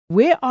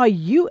Where are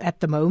you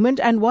at the moment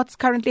and what's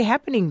currently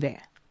happening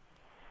there?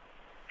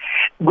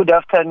 Good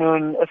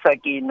afternoon,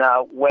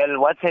 Sakina.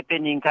 Well, what's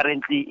happening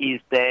currently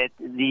is that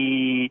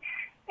the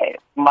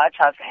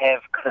marchers have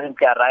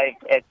currently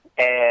arrived at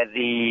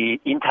the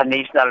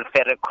International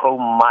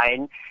Ferrochrome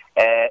Mine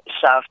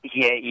shaft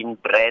here in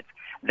Brett.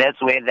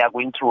 That's where they are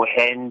going to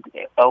hand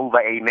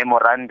over a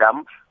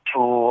memorandum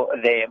to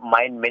the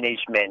mine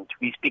management.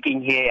 We're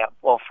speaking here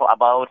of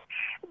about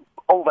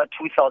over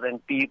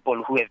 2,000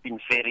 people who have been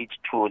ferried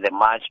to the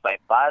march by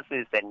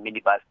buses and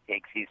minibus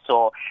taxis.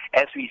 So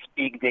as we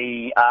speak,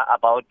 they are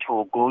about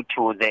to go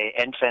to the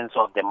entrance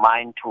of the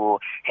mine to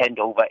hand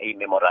over a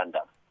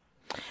memorandum.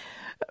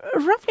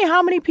 Roughly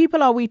how many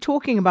people are we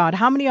talking about?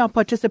 How many are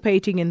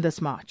participating in this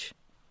march?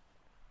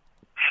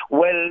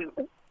 Well,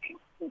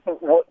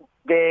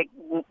 the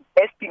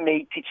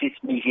estimate teaches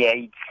me here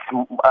it's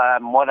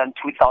more than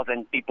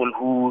 2,000 people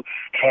who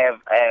have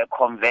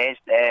converged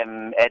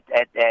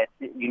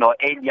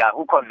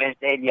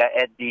earlier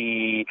at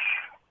the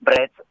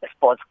Brett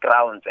Sports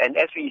Grounds. And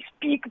as we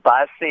speak,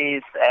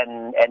 buses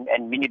and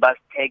minibus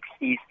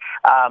taxis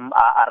are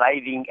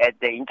arriving at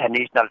the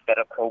International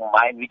Ferrochrome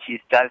Mine, which is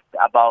just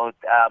about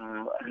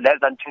less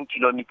than 2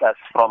 kilometers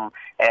from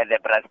the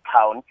Brett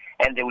town.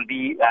 And they will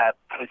be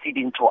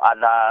proceeding to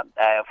other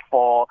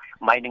 4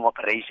 mining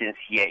operations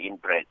here in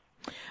Brett.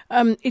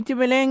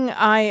 Itumeleng,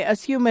 I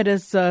assume it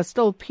is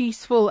still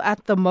peaceful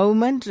at the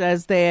moment.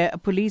 Is there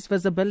police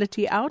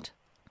visibility out?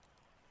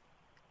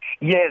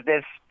 Yes,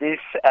 there's this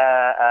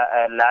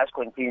large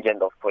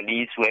contingent of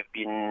police who have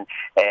been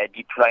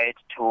deployed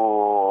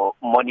to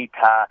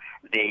monitor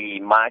the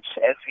march.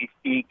 As we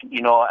speak,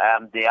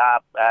 there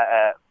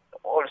are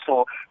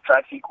also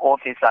traffic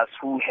officers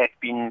who have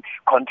been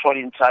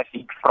controlling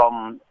traffic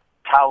from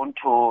town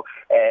to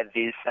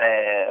this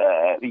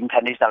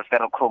International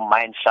Ferrochrome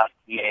Mine shaft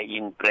here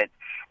in Brett.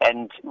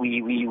 And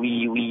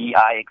we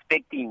are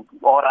expecting,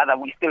 or rather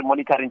we're still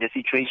monitoring the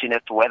situation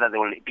as to whether they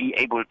will be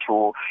able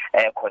to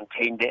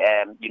contain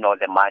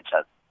the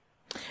marchers.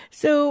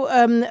 So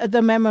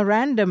the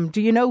memorandum,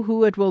 do you know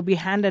who it will be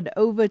handed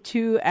over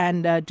to,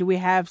 and do we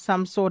have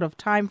some sort of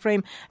time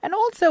frame? And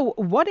also,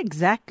 what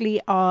exactly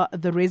are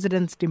the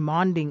residents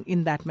demanding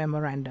in that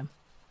memorandum?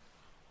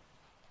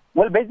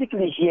 Well,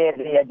 basically here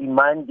they are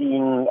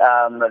demanding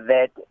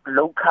that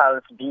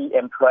locals be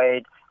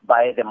employed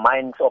by the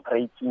mines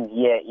operating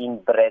here in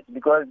Brett,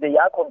 because they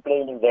are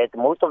complaining that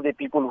most of the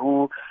people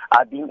who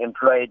are being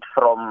employed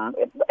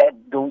at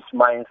those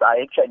mines are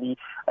actually,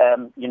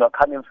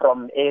 coming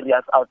from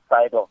areas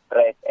outside of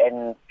Brett.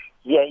 And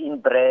here in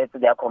Brett,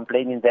 they are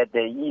complaining that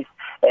there is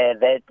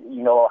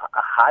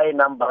high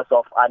numbers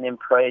of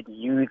unemployed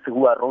youth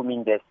who are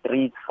roaming the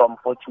streets from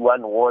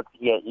 41 wards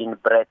here in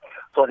Brett.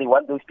 So they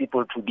want those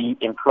people to be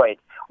employed.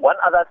 One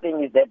other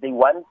thing is that they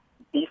want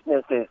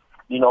businesses,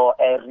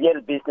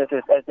 real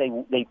businesses, as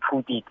they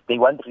put it. They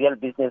want real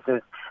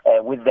businesses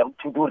with them,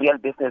 to do real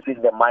business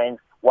with the mines,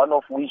 one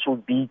of which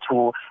would be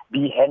to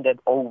be handed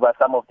over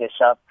some of the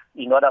shafts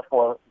in order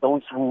for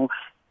those who,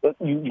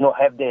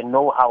 have the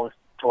know-how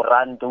to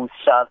run those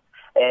shafts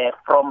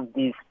from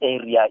this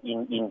area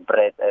in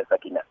Brett,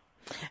 Sakina.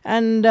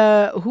 And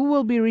who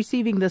will be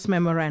receiving this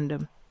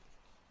memorandum?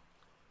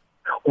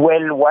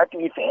 Well, what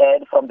we've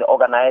heard from the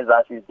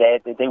organizers is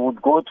that they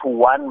would go to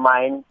one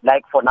mine.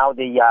 Like for now,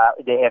 they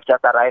have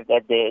just arrived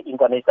at the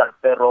International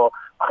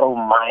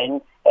Ferrochrome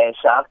Mine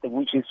shaft,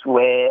 which is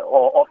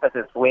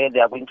offices where they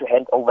are going to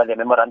hand over the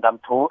memorandum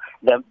to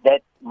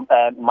that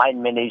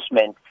mine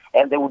management.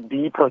 And they would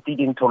be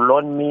proceeding to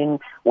Lonmin,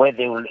 where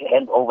they will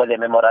hand over the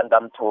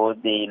memorandum to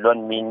the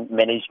Lonmin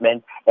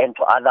management and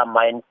to other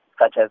mines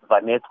such as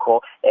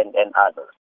Vametco and others.